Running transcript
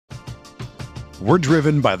We're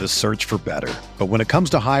driven by the search for better. But when it comes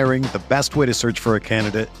to hiring, the best way to search for a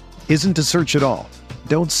candidate isn't to search at all.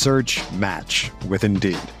 Don't search, match with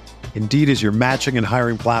Indeed. Indeed is your matching and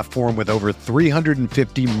hiring platform with over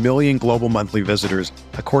 350 million global monthly visitors,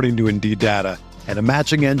 according to Indeed data, and a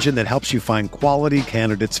matching engine that helps you find quality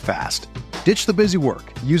candidates fast. Ditch the busy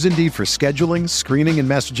work. Use Indeed for scheduling, screening, and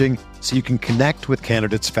messaging so you can connect with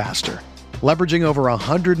candidates faster. Leveraging over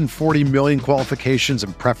 140 million qualifications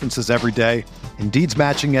and preferences every day, Indeed's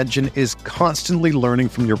matching engine is constantly learning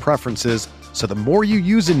from your preferences, so the more you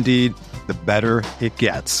use Indeed, the better it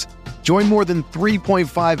gets. Join more than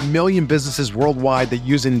 3.5 million businesses worldwide that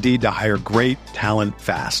use Indeed to hire great talent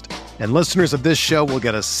fast. And listeners of this show will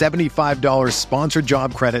get a $75 sponsored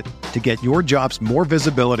job credit to get your jobs more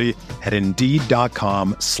visibility at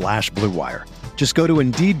Indeed.com/Blue Wire. Just go to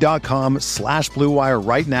Indeed.com/Blue Wire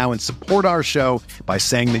right now and support our show by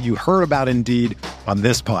saying that you heard about Indeed on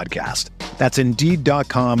this podcast. That's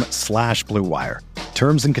Indeed.com/Blue Wire.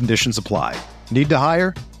 Terms and conditions apply. Need to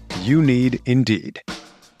hire? You need Indeed.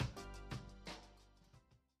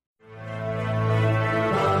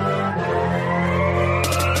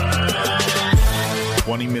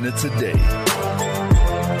 20 minutes a day,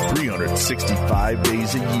 365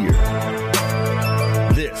 days a year.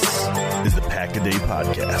 This is the Pack-A-Day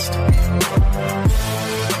Podcast.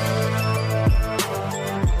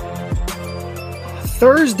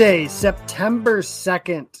 Thursday, September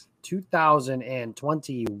 2nd,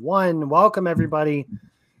 2021. Welcome, everybody,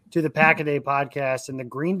 to the Pack-A-Day Podcast. And the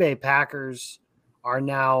Green Bay Packers are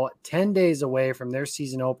now 10 days away from their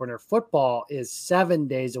season opener. Football is 7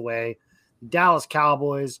 days away. Dallas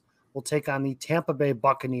Cowboys will take on the Tampa Bay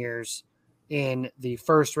Buccaneers in the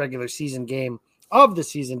first regular season game of the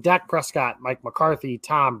season. Dak Prescott, Mike McCarthy,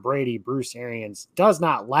 Tom Brady, Bruce Arians does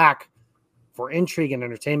not lack for intrigue and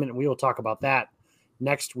entertainment, and we will talk about that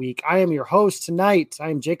next week. I am your host tonight. I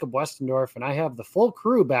am Jacob Westendorf, and I have the full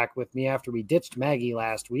crew back with me after we ditched Maggie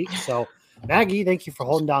last week. So, Maggie, thank you for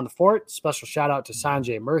holding down the fort. Special shout out to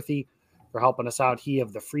Sanjay Murthy for helping us out. He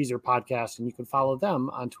of the Freezer podcast, and you can follow them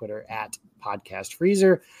on Twitter at Podcast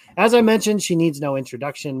Freezer. As I mentioned, she needs no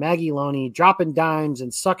introduction. Maggie Loney, dropping dimes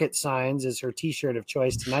and suck it signs is her t-shirt of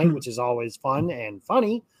choice tonight, which is always fun and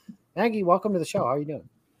funny. Maggie, welcome to the show. How are you doing?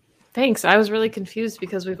 Thanks. I was really confused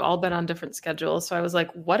because we've all been on different schedules. So I was like,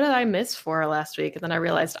 what did I miss for last week? And then I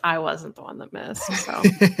realized I wasn't the one that missed. So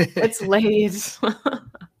it's late.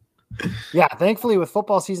 Yeah, thankfully with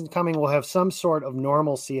football season coming, we'll have some sort of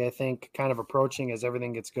normalcy, I think, kind of approaching as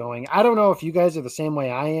everything gets going. I don't know if you guys are the same way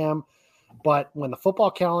I am, but when the football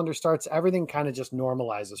calendar starts, everything kind of just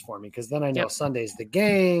normalizes for me, because then I know Sunday's the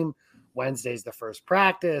game, Wednesday's the first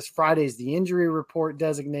practice, Friday's the injury report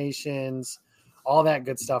designations, all that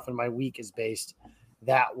good stuff, and my week is based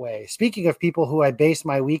that way. Speaking of people who I base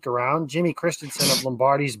my week around, Jimmy Christensen of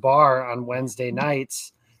Lombardi's Bar on Wednesday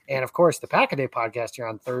nights, and, of course, the Pack-A-Day Podcast here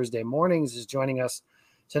on Thursday mornings is joining us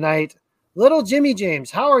tonight. Little Jimmy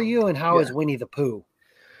James, how are you, and how is Winnie the Pooh?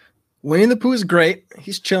 Winnie the Pooh is great.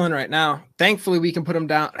 He's chilling right now. Thankfully, we can put him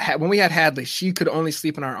down. When we had Hadley, she could only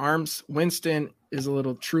sleep in our arms. Winston is a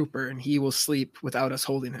little trooper, and he will sleep without us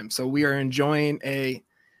holding him. So we are enjoying a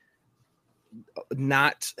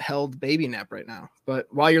not held baby nap right now. But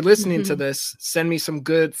while you're listening to this, send me some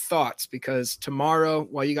good thoughts, because tomorrow,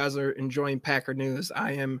 while you guys are enjoying Packer news,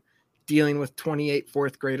 I am dealing with 28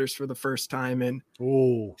 fourth graders for the first time in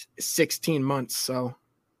 16 months. So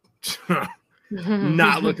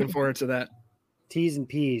not looking forward to that. T's and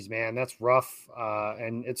P's, man. That's rough.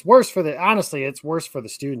 And it's worse for it's worse for the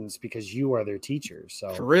students because you are their teachers.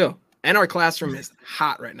 So for real. And our classroom is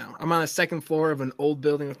hot right now. I'm on the second floor of an old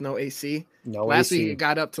building with no AC. Last week it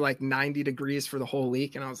got up to like 90 degrees for the whole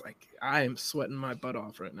week. And I was like, I am sweating my butt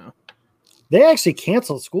off right now. They actually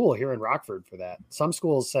canceled school here in Rockford for that. Some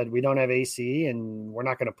schools said we don't have AC and we're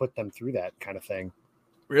not going to put them through that kind of thing.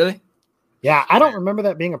 Really? Yeah. I don't remember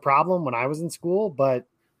that being a problem when I was in school, but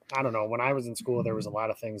I don't know. When I was in school, there was a lot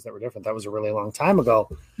of things that were different. That was a really long time ago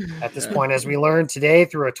at this point, as we learned today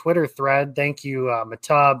through a Twitter thread. Thank you,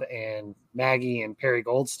 Matub and Maggie and Perry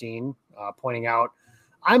Goldstein, pointing out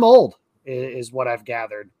I'm old is what I've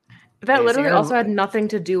gathered. That literally also had nothing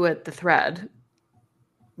to do with the thread.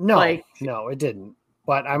 No, it didn't.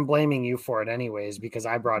 But I'm blaming you for it anyways, because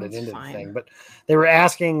I brought it into the thing. But they were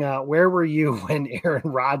asking, where were you when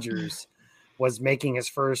Aaron Rodgers was making his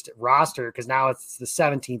first roster? Because now it's the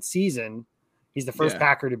 17th season. He's the first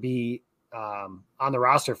Packer to be on the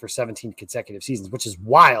roster for 17 consecutive seasons, which is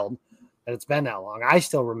wild that it's been that long. I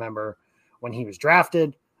still remember when he was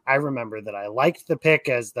drafted. I remember that I liked the pick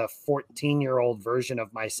as the 14-year-old version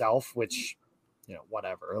of myself, which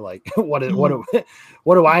whatever. Like what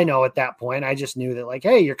do I know at that point? I just knew that like,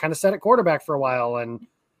 hey, you're kind of set at quarterback for a while and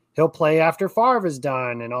he'll play after Favre is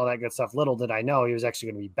done and all that good stuff. Little did I know he was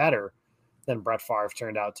actually going to be better than Brett Favre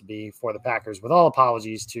turned out to be for the Packers, with all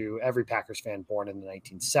apologies to every Packers fan born in the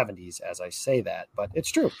 1970s as I say that, but it's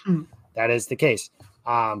true. That is the case.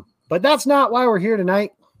 But that's not why we're here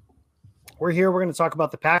tonight. We're going to talk about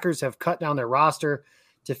the Packers have cut down their roster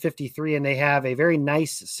to 53, and they have a very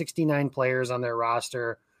nice 69 players on their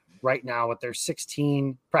roster right now with their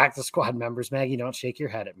 16 practice squad members. Maggie, don't shake your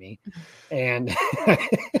head at me. And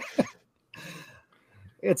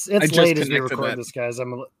it's late as we record this, guys.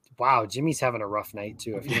 Wow, Jimmy's having a rough night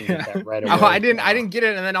too. If you didn't get that right away. I didn't get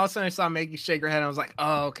it, and then all of a sudden I saw Maggie shake her head, and I was like,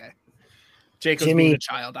 "Oh, okay." Jacob's being a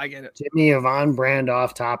child. I get it. Jimmy, of on brand,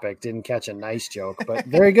 off topic, didn't catch a nice joke, but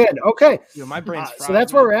very good. Okay, my brain's fried, so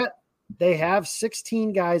that's where we're at. They have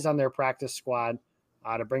 16 guys on their practice squad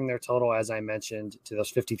to bring their total, as I mentioned, to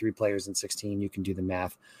those 53 players and 16. You can do the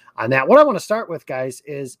math on that. What I want to start with, guys,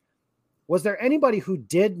 is was there anybody who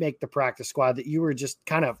did make the practice squad that you were just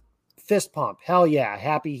kind of fist pump, hell yeah,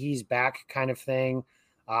 happy he's back kind of thing?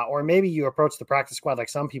 Or maybe you approach the practice squad like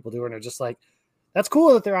some people do and are just like, that's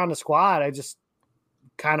cool that they're on the squad. I just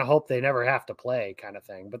kind of hope they never have to play kind of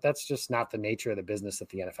thing. But that's just not the nature of the business that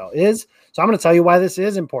the NFL is. So I'm going to tell you why this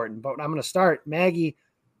is important. But I'm going to start. Maggie,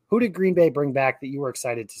 who did Green Bay bring back that you were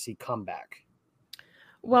excited to see come back?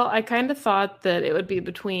 Well, I kind of thought that it would be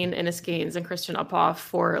between Ennis Gaines and Christian Uphoff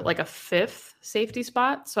for like a fifth safety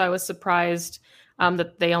spot. So I was surprised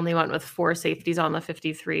that they only went with 4 safeties on the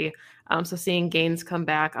 53. So seeing Gaines come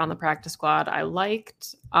back on the practice squad, I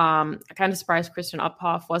liked. I kind of surprised Christian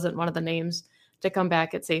Uphoff wasn't one of the names to come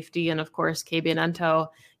back at safety. And of course, KB Nento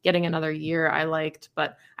getting another year I liked.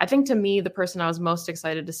 But I think to me, the person I was most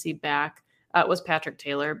excited to see back was Patrick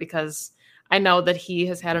Taylor, because I know that he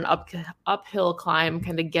has had an uphill climb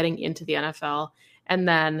kind of getting into the NFL. And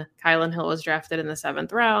then Kylan Hill was drafted in the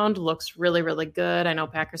 7th round, looks really, really good. I know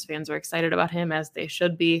Packers fans are excited about him, as they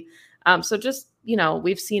should be. So just,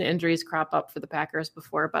 we've seen injuries crop up for the Packers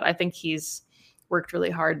before, but I think he's worked really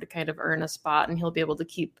hard to kind of earn a spot, and he'll be able to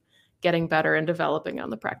keep getting better and developing on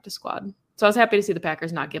the practice squad. So I was happy to see the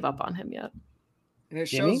Packers not give up on him yet. And it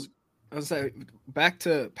shows, I was like, back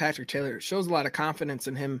to Patrick Taylor, it shows a lot of confidence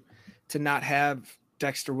in him to not have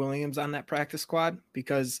Dexter Williams on that practice squad,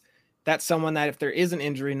 because that's someone that if there is an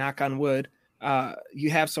injury, knock on wood, you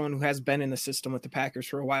have someone who has been in the system with the Packers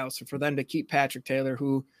for a while. So for them to keep Patrick Taylor,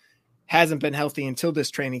 who hasn't been healthy until this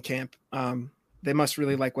training camp, they must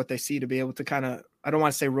really like what they see to be able to kind of, I don't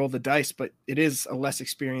want to say roll the dice, but it is a less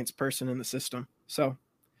experienced person in the system. So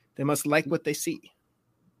they must like what they see.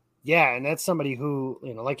 Yeah, and that's somebody who,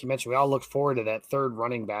 like you mentioned, we all look forward to that third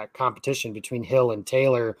running back competition between Hill and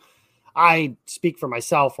Taylor. I speak for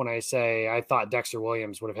myself when I say I thought Dexter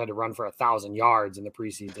Williams would have had to run for 1,000 yards in the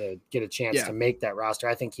preseason to get a chance to make that roster.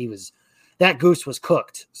 I think that goose was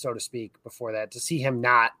cooked, so to speak, before that. To see him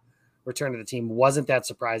not return to the team wasn't that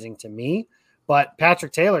surprising to me. But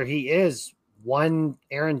Patrick Taylor, he is one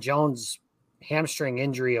Aaron Jones hamstring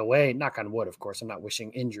injury away. Knock on wood, of course. I'm not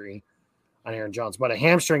wishing injury on Aaron Jones, but a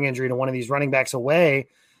hamstring injury to one of these running backs away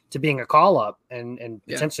to being a call-up and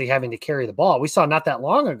potentially having to carry the ball. We saw not that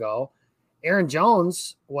long ago, Aaron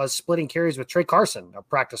Jones was splitting carries with Trey Carson, a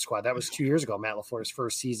practice squad. That was 2 years ago, Matt LaFleur's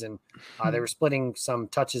first season. They were splitting some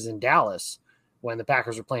touches in Dallas when the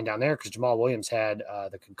Packers were playing down there because Jamal Williams had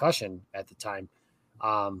the concussion at the time.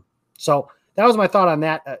 So that was my thought on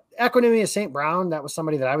that. Equanimous St. Brown, that was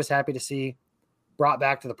somebody that I was happy to see brought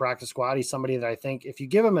back to the practice squad. He's somebody that I think if you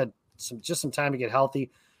give him just some time to get healthy,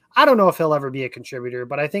 I don't know if he'll ever be a contributor,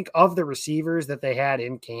 but I think of the receivers that they had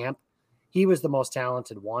in camp, he was the most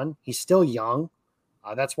talented one. He's still young.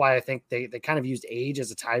 That's why I think they kind of used age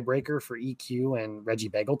as a tiebreaker for EQ and Reggie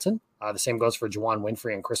Begelton. The same goes for Juwan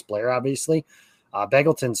Winfrey and Chris Blair, obviously.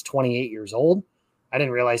 Begelton's 28 years old. I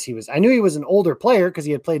didn't realize I knew he was an older player because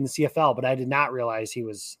he had played in the CFL, but I did not realize he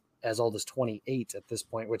was as old as 28 at this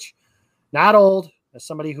point, which not old. As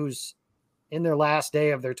somebody who's in their last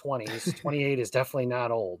day of their 20s, 28 is definitely not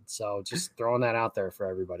old. So just throwing that out there for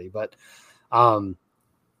everybody. But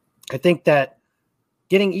I think that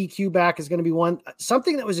getting EQ back is going to be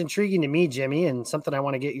something that was intriguing to me, Jimmy, and something I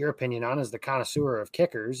want to get your opinion on as the connoisseur of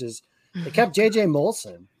kickers is they kept JJ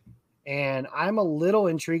Molson. And I'm a little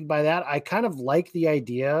intrigued by that. I kind of like the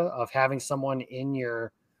idea of having someone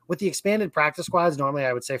with the expanded practice squads. Normally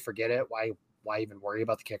I would say, forget it. Why even worry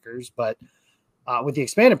about the kickers? But with the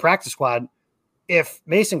expanded practice squad, if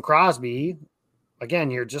Mason Crosby, again,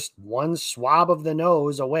 you're just one swab of the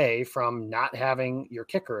nose away from not having your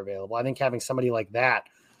kicker available. I think having somebody like that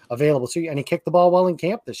available to you, and he kicked the ball well in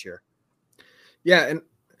camp this year. Yeah, and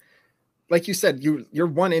like you said, you're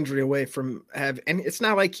one injury away from and it's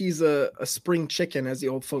not like he's a spring chicken, as the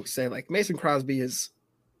old folks say. Like Mason Crosby is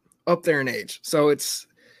up there in age, so it's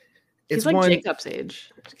like one Jacob's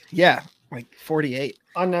age. Yeah, like 48.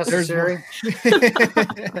 Unnecessary.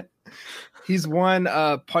 He's one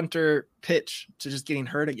punter pitch to just getting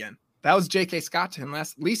hurt again. That was J.K. Scott to him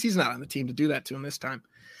last. At least he's not on the team to do that to him this time.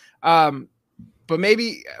 But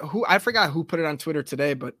maybe I forgot who put it on Twitter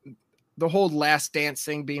today, but the whole last dance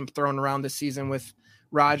thing being thrown around this season with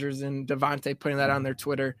Rodgers and Devontae putting that on their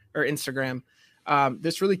Twitter or Instagram.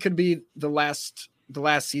 This really could be the last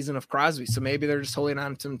season of Crosby. So maybe they're just holding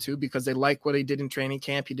on to him too, because they like what he did in training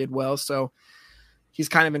camp. He did well. So he's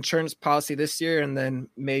kind of insurance policy this year, and then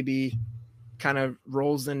maybe kind of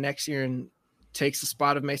rolls in next year and takes the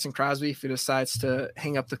spot of Mason Crosby if he decides to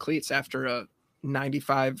hang up the cleats after a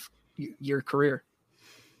 95-year career.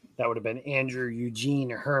 That would have been Andrew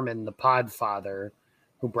Eugene Herman, the Podfather,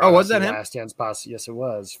 who brought was the that him? last dance pass. Yes, it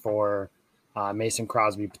was, for Mason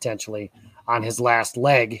Crosby potentially on his last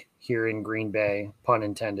leg here in Green Bay, pun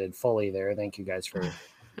intended, fully there. Thank you guys for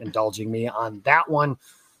indulging me on that one.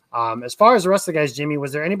 As far as the rest of the guys, Jimmy,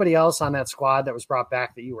 was there anybody else on that squad that was brought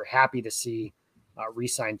back that you were happy to see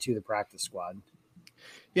re-signed to the practice squad?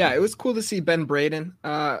 Yeah, it was cool to see Ben Braden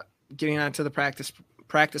getting onto the practice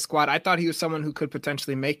squad. I thought he was someone who could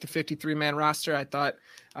potentially make the 53-man roster. I thought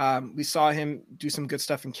we saw him do some good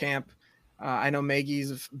stuff in camp. I know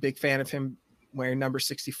Maggie's a big fan of him wearing number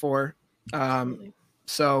 64.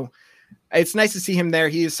 So it's nice to see him there.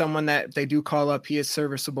 He is someone that they do call up. He is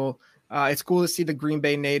serviceable. It's cool to see the Green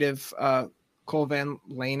Bay native Cole Van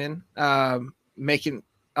Lanen making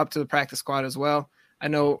up to the practice squad as well. I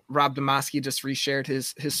know Rob Demoski just reshared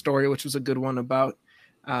his story, which was a good one about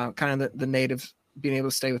kind of the native being able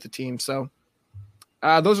to stay with the team. So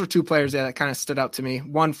those were two players that kind of stood out to me,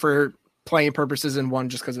 one for playing purposes and one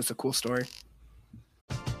just because it's a cool story.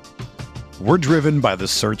 We're driven by the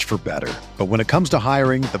search for better. But when it comes to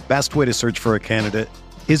hiring, the best way to search for a candidate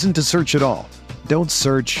isn't to search at all. Don't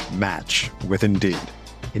search, match with Indeed.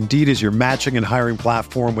 Indeed is your matching and hiring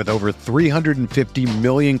platform with over 350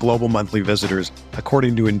 million global monthly visitors,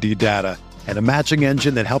 according to Indeed data, and a matching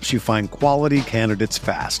engine that helps you find quality candidates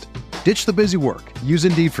fast. Ditch the busy work. Use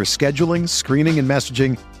Indeed for scheduling, screening, and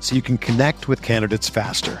messaging so you can connect with candidates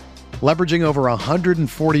faster. Leveraging over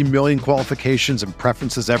 140 million qualifications and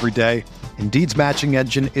preferences every day, Indeed's matching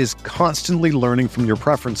engine is constantly learning from your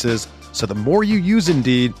preferences, so the more you use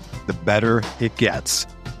Indeed, the better it gets.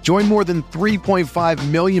 Join more than 3.5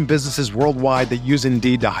 million businesses worldwide that use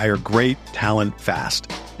Indeed to hire great talent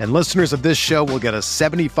fast. And listeners of this show will get a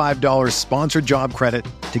 $75 sponsored job credit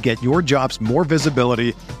to get your jobs more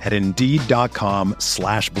visibility at Indeed.com/Blue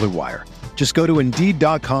Wire. Just go to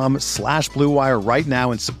Indeed.com/Blue Wire right now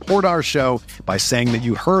and support our show by saying that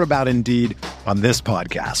you heard about Indeed on this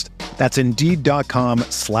podcast. That's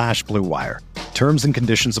Indeed.com/Blue Wire. Terms and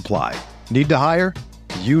conditions apply. Need to hire?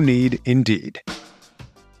 You need Indeed.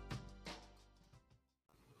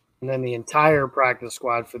 And then the entire practice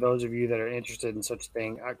squad, for those of you that are interested in such a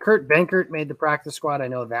thing. Kurt Benkert made the practice squad. I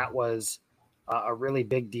know that was a really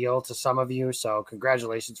big deal to some of you. So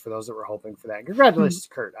congratulations for those that were hoping for that. And congratulations to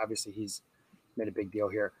Kurt. Obviously, he's made a big deal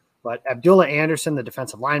here. But Abdullah Anderson, the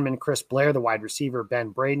defensive lineman, Chris Blair, the wide receiver, Ben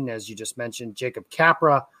Braden, as you just mentioned, Jacob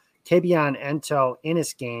Capra, Kabion Ento,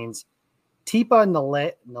 Ennis Gaines, Tipa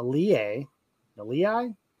Nalei.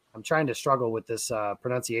 I'm trying to struggle with this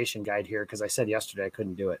pronunciation guide here because I said yesterday I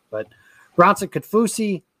couldn't do it. But Bronson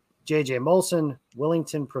Katfusi, J.J. Molson,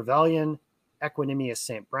 Willington Prevellion, Equanimous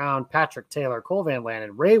St. Brown, Patrick Taylor, Cole Van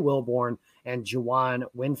Lanen, Ray Wilborn, and Juwan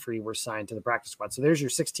Winfrey were signed to the practice squad. So there's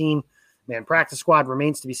your 16-man practice squad.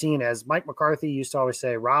 Remains to be seen, as Mike McCarthy used to always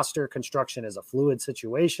say, roster construction is a fluid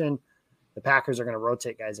situation. The Packers are going to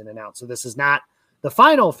rotate guys in and out. So this is not the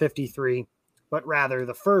final 53, but rather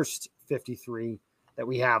the first 53 that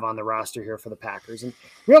we have on the roster here for the Packers. And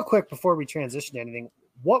real quick, before we transition to anything,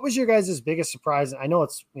 what was your guys' biggest surprise? I know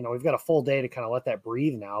it's, we've got a full day to kind of let that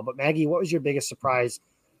breathe now, but Maggie, what was your biggest surprise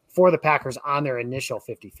for the Packers on their initial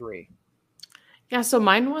 53? Yeah, so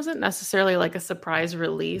mine wasn't necessarily like a surprise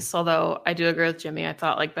release, although I do agree with Jimmy. I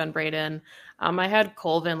thought like Ben Braden. I had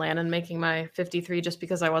Cole Van Lanen making my 53 just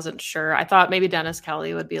because I wasn't sure. I thought maybe Dennis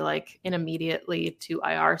Kelly would be like an immediately to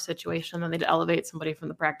IR situation, and they'd elevate somebody from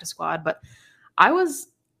the practice squad. But I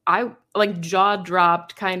like jaw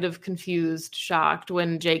dropped, kind of confused, shocked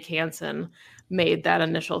when Jake Hansen made that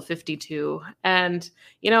initial 52. And,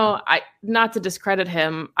 I, not to discredit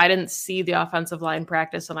him, I didn't see the offensive line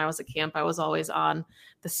practice when I was at camp. I was always on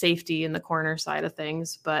the safety and the corner side of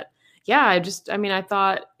things. But yeah, I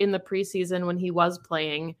thought in the preseason when he was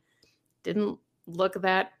playing, didn't look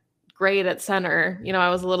that great at center. I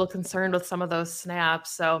was a little concerned with some of those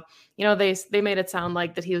snaps. So, they made it sound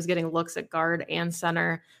like that he was getting looks at guard and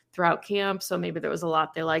center throughout camp. So maybe there was a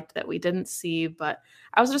lot they liked that we didn't see. But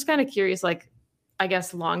I was just kind of curious, like, I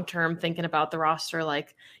guess long-term thinking about the roster,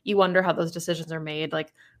 like you wonder how those decisions are made.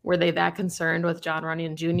 Like, were they that concerned with John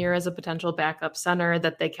Runyon Jr. as a potential backup center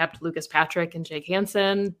that they kept Lucas Patrick and Jake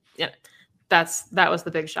Hansen? Yeah, that was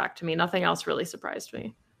the big shock to me. Nothing else really surprised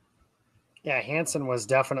me. Yeah, Hansen was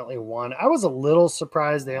definitely one. I was a little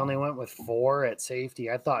surprised they only went with 4 at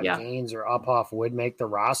safety. I thought Gaines or Uphoff would make the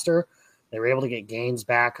roster. They were able to get Gaines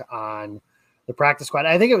back on the practice squad.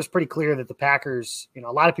 I think it was pretty clear that the Packers,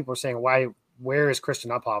 a lot of people were saying, where is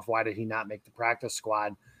Christian Uphoff? Why did he not make the practice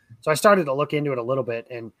squad? So I started to look into it a little bit,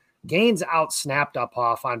 and Gaines out-snapped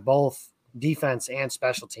Uphoff on both defense and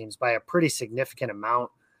special teams by a pretty significant amount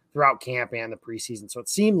throughout camp and the preseason. So it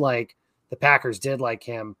seemed like the Packers did like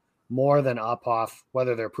him more than Uphoff.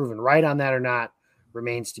 Whether they're proven right on that or not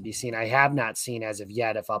remains to be seen. I have not seen as of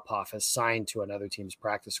yet if Uphoff has signed to another team's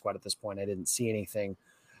practice squad at this point. I didn't see anything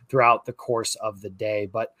throughout the course of the day.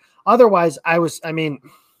 But otherwise, I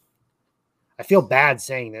feel bad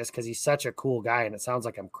saying this because he's such a cool guy, and it sounds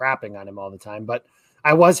like I'm crapping on him all the time. But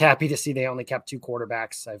I was happy to see they only kept 2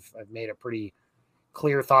 quarterbacks. I've made a pretty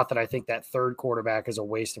clear thought that I think that third quarterback is a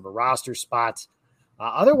waste of a roster spot.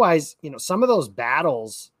 Otherwise, some of those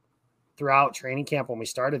battles throughout training camp when we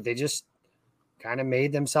started, they just kind of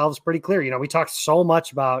made themselves pretty clear. We talked so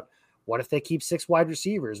much about what if they keep 6 wide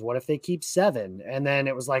receivers? What if they keep 7? And then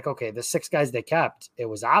it was like, okay, the 6 guys they kept, it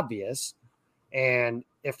was obvious. And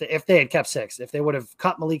if they had kept 6, if they would have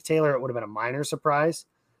cut Malik Taylor, it would have been a minor surprise.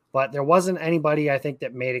 But there wasn't anybody, I think,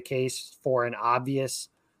 that made a case for an obvious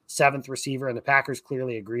 7th receiver, and the Packers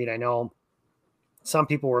clearly agreed. I know some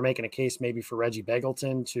people were making a case maybe for Reggie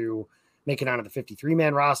Begelton to make it onto the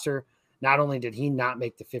 53-man roster. Not only did he not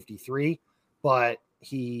make the 53, but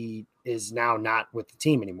he is now not with the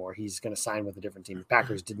team anymore. He's going to sign with a different team. The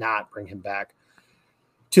Packers did not bring him back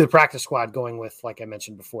to the practice squad, going with, like I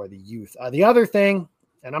mentioned before, the youth. The other thing,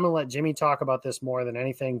 and I'm going to let Jimmy talk about this more than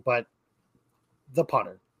anything, but the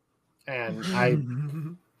punter. And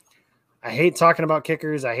I hate talking about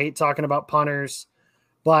kickers. I hate talking about punters,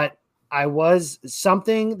 but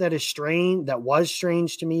something that was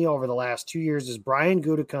strange to me over the last 2 years is Brian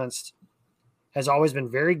Gutekunst has always been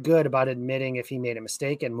very good about admitting if he made a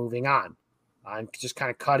mistake and moving on, and just kind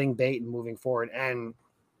of cutting bait and moving forward. And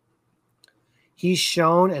he's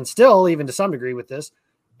shown, and still even to some degree with this,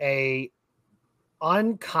 a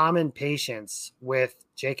uncommon patience with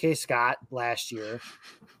J.K. Scott last year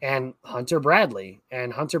and Hunter Bradley.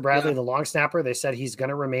 And Hunter Bradley, the long snapper, they said he's going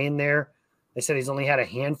to remain there. They said he's only had a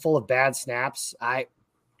handful of bad snaps.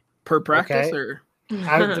 Per practice, or?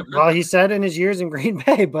 Well, he said in his years in Green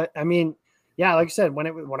Bay, but I mean, yeah, like I said, when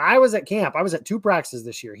I was at camp, I was at 2 practices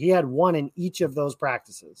this year. He had 1 in each of those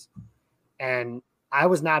practices, and I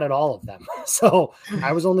was not at all of them. So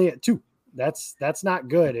I was only at 2. That's not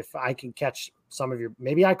good. If I can catch some of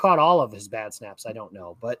maybe I caught all of his bad snaps. I don't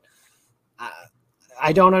know, but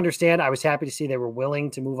I don't understand. I was happy to see they were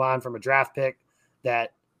willing to move on from a draft pick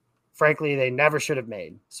that frankly they never should have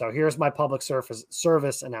made. So here's my public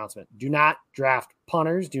service announcement. Do not draft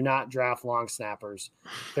punters. Do not draft long snappers.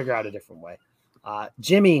 Figure out a different way.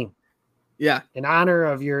 Jimmy. Yeah. In honor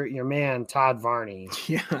of your man, Todd Varney.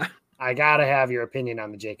 Yeah. I got to have your opinion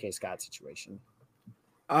on the J.K. Scott situation.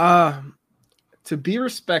 To be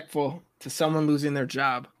respectful to someone losing their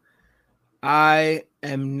job, I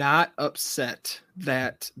am not upset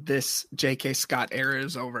that this J.K. Scott era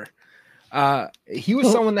is over. He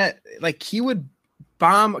was someone that, like, he would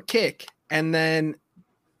bomb a kick and then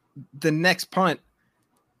the next punt,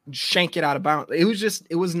 shank it out of bounds.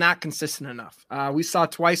 It was not consistent enough. We saw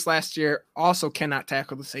twice last year, also cannot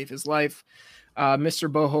tackle to save his life.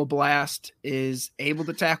 Mr. Boho Blast is able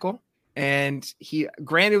to tackle, and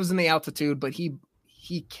granted it was in the altitude, but he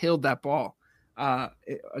killed that ball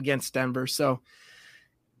against Denver. So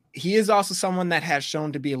he is also someone that has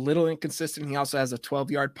shown to be a little inconsistent. He also has a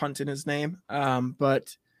 12-yard punt in his name.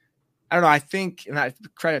 But I don't know. I think, and I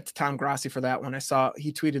credit to Tom Grassi for that one. I saw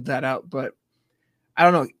he tweeted that out, but I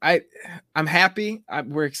don't know. I'm happy.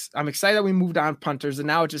 I'm excited that we moved on punters, and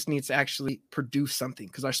now it just needs to actually produce something,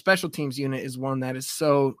 because our special teams unit is one that is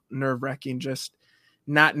so nerve-wracking, just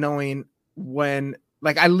not knowing when.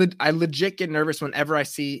 Like, I legit get nervous whenever I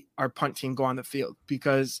see our punt team go on the field,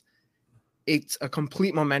 because it's a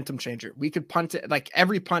complete momentum changer. We could punt it. Like,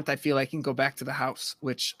 every punt, I feel like can go back to the house,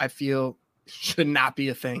 which I feel should not be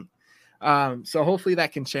a thing. So hopefully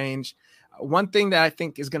that can change. One thing that I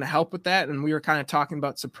think is going to help with that, and we were kind of talking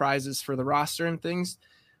about surprises for the roster and things,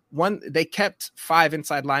 they kept 5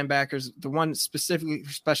 inside linebackers, the one specifically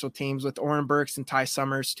for special teams with Oren Burks and Ty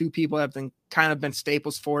Summers. 2 people have been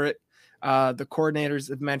staples for it. The coordinators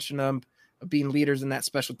have mentioned them being leaders in that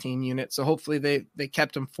special team unit. So hopefully they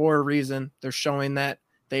kept them for a reason. They're showing that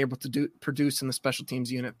they're able to produce in the special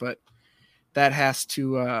teams unit, but that has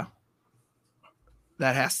to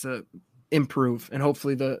improve. And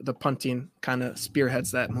hopefully the punting kind of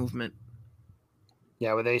spearheads that movement.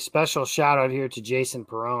 Yeah, with a special shout out here to Jason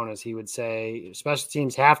Perrone, as he would say, special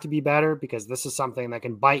teams have to be better because this is something that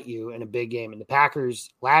can bite you in a big game. And the Packers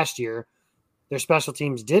last year, their special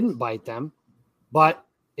teams didn't bite them, but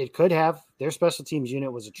it could have. Their special teams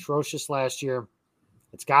unit was atrocious last year.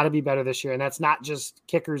 It's got to be better this year. And that's not just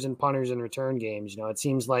kickers and punters and return games. It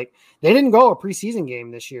seems like they didn't go a preseason game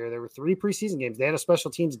this year. There were 3 preseason games. They had a special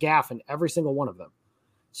teams gaff in every single one of them.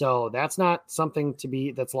 So that's not something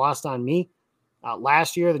that's lost on me.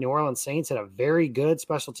 Last year, the New Orleans Saints had a very good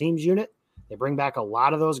special teams unit. They bring back a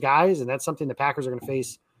lot of those guys, and that's something the Packers are going to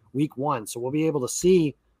face week 1. So we'll be able to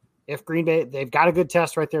see if Green Bay, they've got a good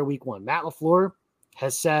test right there week 1. Matt LaFleur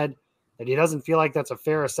has said that he doesn't feel like that's a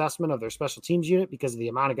fair assessment of their special teams unit because of the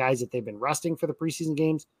amount of guys that they've been resting for the preseason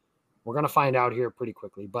games. We're going to find out here pretty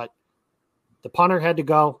quickly. But the punter had to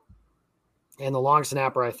go, and the long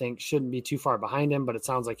snapper, I think, shouldn't be too far behind him, but it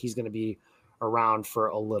sounds like he's going to be around for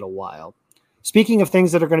a little while. Speaking of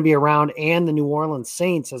things that are going to be around and the New Orleans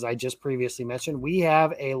Saints, as I just previously mentioned, we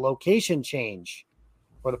have a location change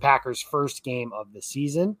for the Packers' first game of the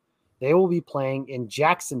season. They will be playing in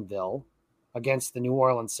Jacksonville against the New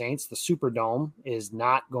Orleans Saints. The Superdome is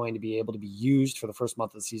not going to be able to be used for the first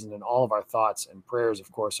month of the season, and all of our thoughts and prayers,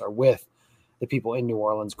 of course, are with the people in New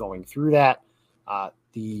Orleans going through that.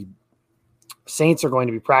 The Saints are going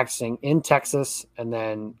to be practicing in Texas and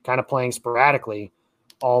then kind of playing sporadically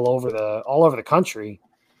all over the country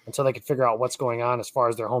until they can figure out what's going on as far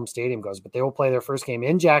as their home stadium goes. But they will play their first game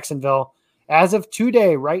in Jacksonville as of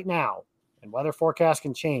today, right now, and weather forecast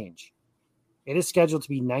can change. It is scheduled to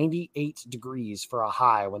be 98 degrees for a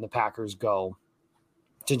high when the Packers go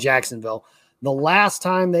to Jacksonville. The last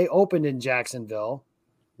time they opened in Jacksonville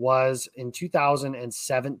was in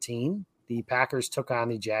 2017. The Packers took on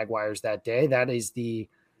the Jaguars that day. That is the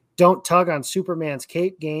Don't Tug on Superman's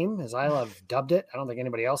Cape game, as I have dubbed it. I don't think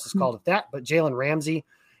anybody else has called it that, but Jalen Ramsey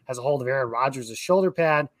has a hold of Aaron Rodgers' shoulder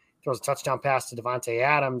pad, throws a touchdown pass to Devontae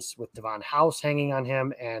Adams with Devon House hanging on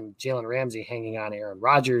him and Jalen Ramsey hanging on Aaron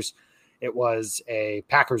Rodgers. It was a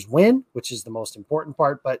Packers win, which is the most important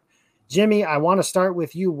part. But Jimmy, I want to start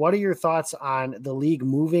with you. What are your thoughts on the league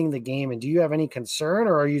moving the game? And do you have any concern,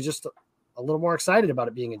 or are you just a little more excited about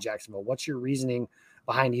it being in Jacksonville? What's your reasoning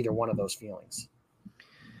behind either one of those feelings?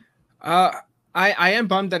 I am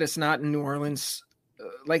bummed that it's not in New Orleans.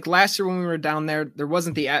 Like last year when we were down there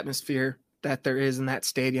wasn't the atmosphere that there is in that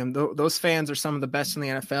stadium. Those fans are some of the best in the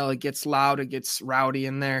NFL. It gets loud, it gets rowdy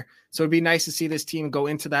in there. So it'd be nice to see this team go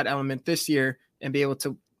into that element this year and be able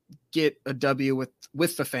to get a W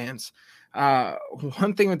with the fans.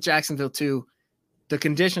 One thing with Jacksonville too, the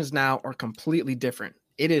conditions now are completely different.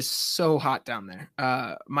 It is so hot down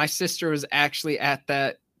there. My sister was actually at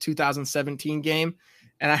that 2017 game,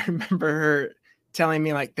 and I remember her telling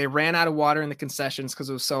me like they ran out of water in the concessions because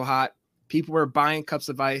it was so hot. People were buying cups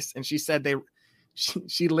of ice, and she said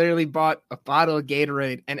she literally bought a bottle of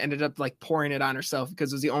Gatorade and ended up like pouring it on herself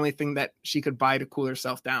because it was the only thing that she could buy to cool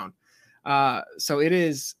herself down. So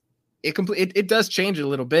it does change a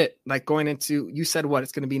little bit. Like going into, you said what,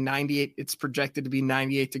 it's going to be 98. It's projected to be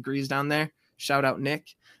 98 degrees down there. Shout out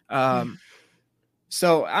Nick.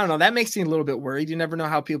 So I don't know. That makes me a little bit worried. You never know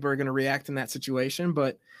how people are going to react in that situation,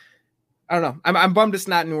 but I don't know. I'm bummed it's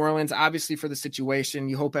not New Orleans, obviously, for the situation.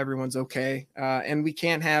 You hope everyone's okay. And we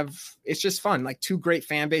can't have, it's just fun. Like two great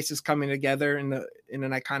fan bases coming together in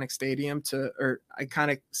an iconic stadium or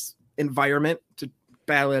iconic environment to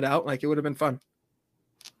battle it out. Like it would have been fun.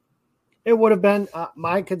 It would have been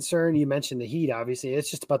my concern. You mentioned the heat, obviously. It's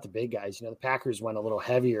just about the big guys. The Packers went a little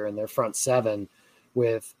heavier in their front seven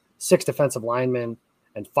with 6 defensive linemen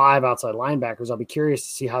and 5 outside linebackers. I'll be curious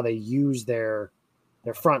to see how they use their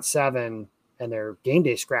front seven and their game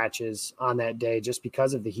day scratches on that day, just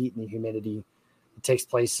because of the heat and the humidity that takes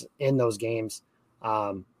place in those games.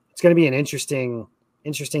 It's going to be an interesting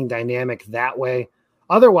dynamic that way.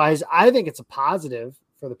 Otherwise, I think it's a positive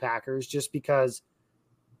for the Packers just because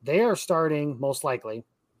they are starting most likely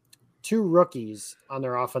 2 rookies on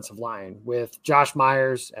their offensive line with Josh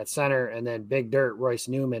Myers at center and then Big Dirt Royce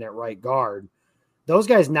Newman at right guard. Those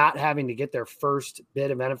guys not having to get their first bit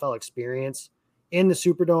of NFL experience in the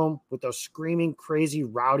Superdome with those screaming, crazy,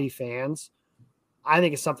 rowdy fans, I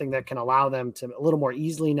think is something that can allow them to a little more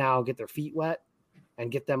easily now get their feet wet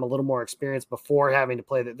and get them a little more experience before having to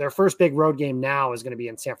play. Their first big road game now is going to be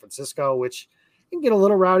in San Francisco, which can get a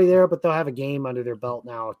little rowdy there, but they'll have a game under their belt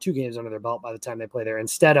now, 2 games under their belt by the time they play there,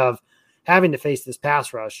 instead of having to face this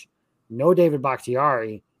pass rush, no David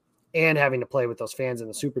Bakhtiari, and having to play with those fans in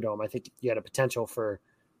the Superdome. I think you had a potential for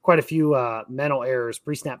quite a few mental errors,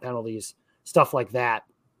 pre-snap penalties, stuff like that.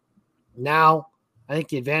 Now, I think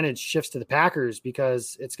the advantage shifts to the Packers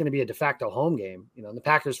because it's going to be a de facto home game. The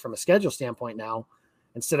Packers, from a schedule standpoint now,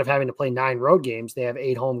 instead of having to play 9 road games, they have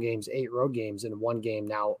 8 home games, 8 road games, and 1 game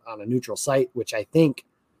now on a neutral site, which I think,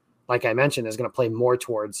 like I mentioned, is going to play more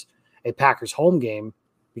towards a Packers home game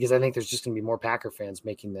because I think there's just going to be more Packer fans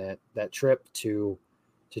making that trip to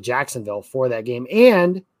Jacksonville for that game.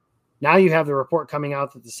 And now you have the report coming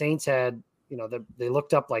out that the Saints had, they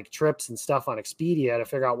looked up like trips and stuff on Expedia to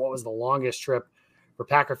figure out what was the longest trip for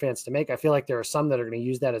Packer fans to make. I feel like there are some that are going to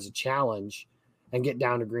use that as a challenge and get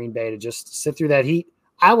down to Green Bay to just sit through that heat.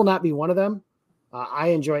 I will not be one of them. I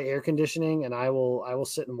enjoy air conditioning, and I will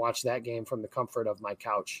sit and watch that game from the comfort of my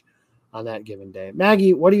couch on that given day.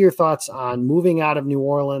 Maggie, what are your thoughts on moving out of New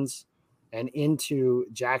Orleans and into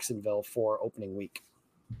Jacksonville for opening week?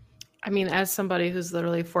 I mean, as somebody who's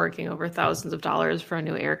literally forking over thousands of dollars for a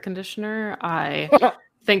new air conditioner, I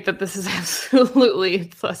think that this is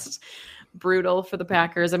absolutely just brutal for the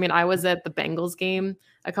Packers. I mean, I was at the Bengals game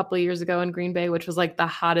a couple of years ago in Green Bay, which was like the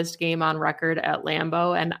hottest game on record at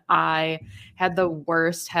Lambeau. And I had the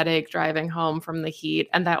worst headache driving home from the heat.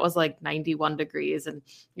 And that was like 91 degrees and,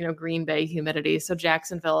 Green Bay humidity. So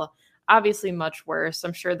Jacksonville, obviously much worse.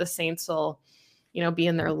 I'm sure the Saints will, be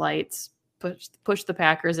in their lights, push the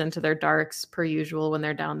Packers into their darks per usual when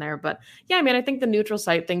they're down there. But yeah, I mean, I think the neutral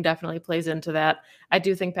site thing definitely plays into that. I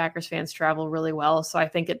do think Packers fans travel really well. So I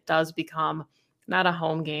think it does become not a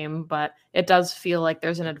home game, but it does feel like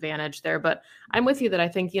there's an advantage there. But I'm with you that I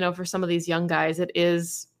think, for some of these young guys, it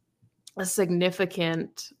is a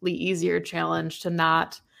significantly easier challenge to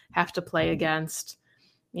not have to play against,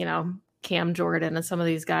 Cam Jordan and some of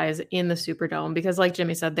these guys in the Superdome, because like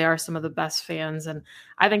Jimmy said, they are some of the best fans. And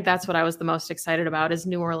I think that's what I was the most excited about is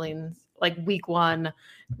New Orleans, like week 1,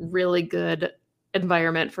 really good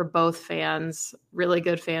environment for both fans, really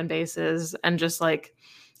good fan bases. And just like,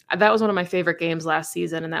 that was one of my favorite games last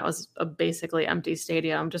season. And that was a basically empty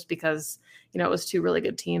stadium just because, it was 2 really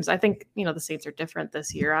good teams. I think, the Saints are different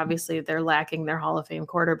this year. Obviously they're lacking their Hall of Fame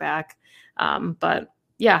quarterback. But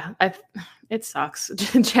yeah, it sucks.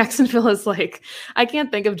 Jacksonville is like, I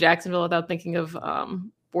can't think of Jacksonville without thinking of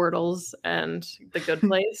Bortles and The Good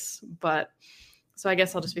Place. But so I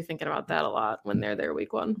guess I'll just be thinking about that a lot when they're there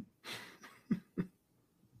week 1.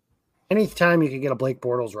 Anytime you can get a Blake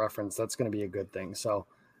Bortles reference, that's going to be a good thing. So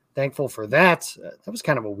thankful for that. That was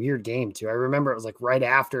kind of a weird game too. I remember it was like right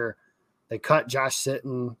after they cut Josh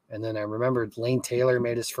Sitton. And then I remember Lane Taylor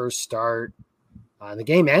made his first start. The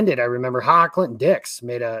game ended. I remember Clinton Dix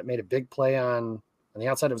made a big play on the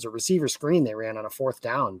outside. It was a receiver screen they ran on a 4th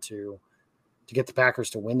down to get the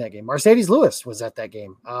Packers to win that game. Mercedes Lewis was at that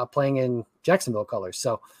game playing in Jacksonville colors.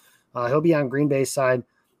 So he'll be on Green Bay's side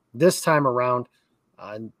this time around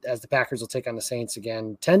as the Packers will take on the Saints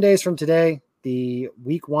again. 10 days from today, the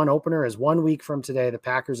week 1 opener is 1 week from today. The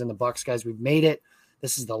Packers and the Bucs, guys, we've made it.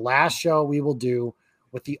 This is the last show we will do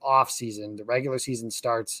with the off season. The regular season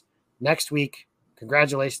starts next week.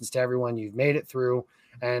 Congratulations to everyone. You've made it through.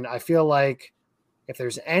 And I feel like if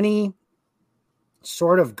there's any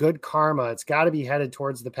sort of good karma, it's got to be headed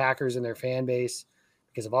towards the Packers and their fan base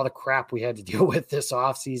because of all the crap we had to deal with this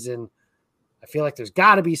offseason. I feel like there's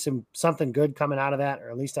got to be something good coming out of that,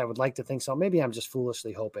 or at least I would like to think so. Maybe I'm just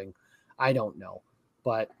foolishly hoping. I don't know.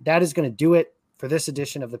 But that is going to do it for this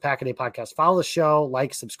edition of the Pack a Day Podcast. Follow the show,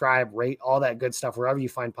 like, subscribe, rate, all that good stuff wherever you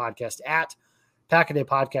find podcasts at Pack a Day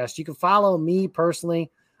Podcast. You can follow me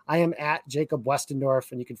personally. I am at Jacob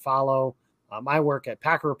Westendorf, and you can follow my work at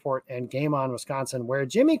Packer Report and Game On Wisconsin, where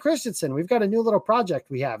Jimmy Christensen, we've got a new little project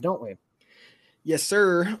we have, don't we? Yes,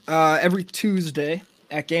 sir. Every Tuesday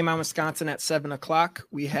at Game On Wisconsin at 7:00,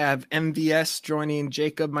 we have MVS joining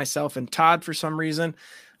Jacob, myself, and Todd for some reason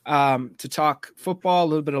to talk football, a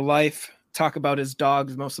little bit of life, talk about his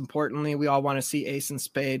dogs. Most importantly, we all want to see Ace and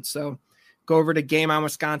Spade. So go over to Game On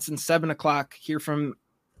Wisconsin, 7:00, hear from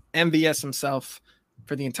MVS himself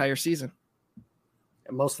for the entire season.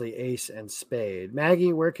 Mostly Ace and Spade.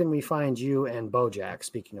 Maggie, where can we find you and Bojack,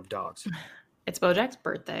 speaking of dogs? It's Bojack's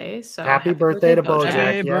birthday. So happy birthday to Bojack.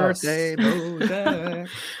 Happy birthday, Bojack.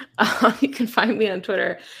 You can find me on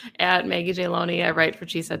Twitter at Maggie J. Loney. I write for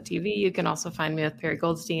She Said TV. You can also find me with Perry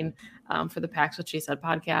Goldstein for the Packs What She Said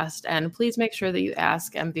podcast. And please make sure that you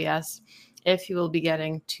ask MVS if you will be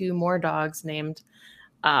getting 2 more dogs named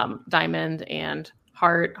Diamond and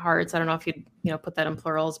hearts. I don't know if you'd, put that in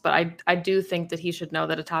plurals, but I do think that he should know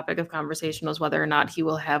that a topic of conversation was whether or not he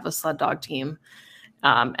will have a sled dog team.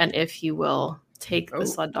 And if he will take the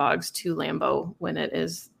sled dogs to Lambeau when it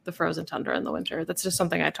is the frozen tundra in the winter. That's just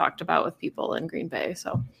something I talked about with people in Green Bay.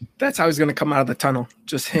 So that's how he's going to come out of the tunnel.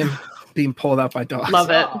 Just him being pulled out by dogs. Love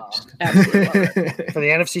it. Absolutely love it. For the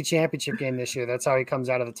NFC Championship game this year, that's how he comes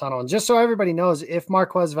out of the tunnel. And just so everybody knows, if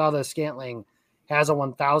Marquez Valdes-Scantling has a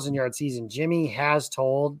 1,000-yard season, Jimmy has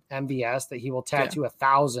told MVS that he will tattoo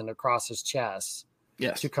 1,000 across his chest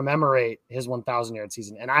to commemorate his 1,000-yard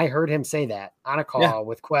season. And I heard him say that on a call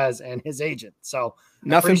with Quez and his agent. So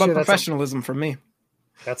nothing but professionalism from me.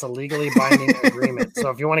 That's a legally binding agreement. So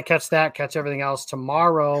if you want to catch everything else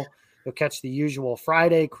tomorrow, you'll catch the usual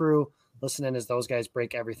Friday crew listening as those guys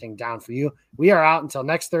break everything down for you. We are out until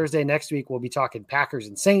next Thursday. Next week, we'll be talking Packers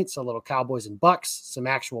and Saints, a little Cowboys and Bucks, some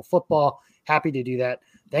actual football. Happy to do that.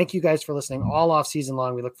 Thank you guys for listening all off season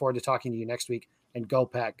long. We look forward to talking to you next week, and go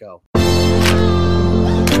Pack Go.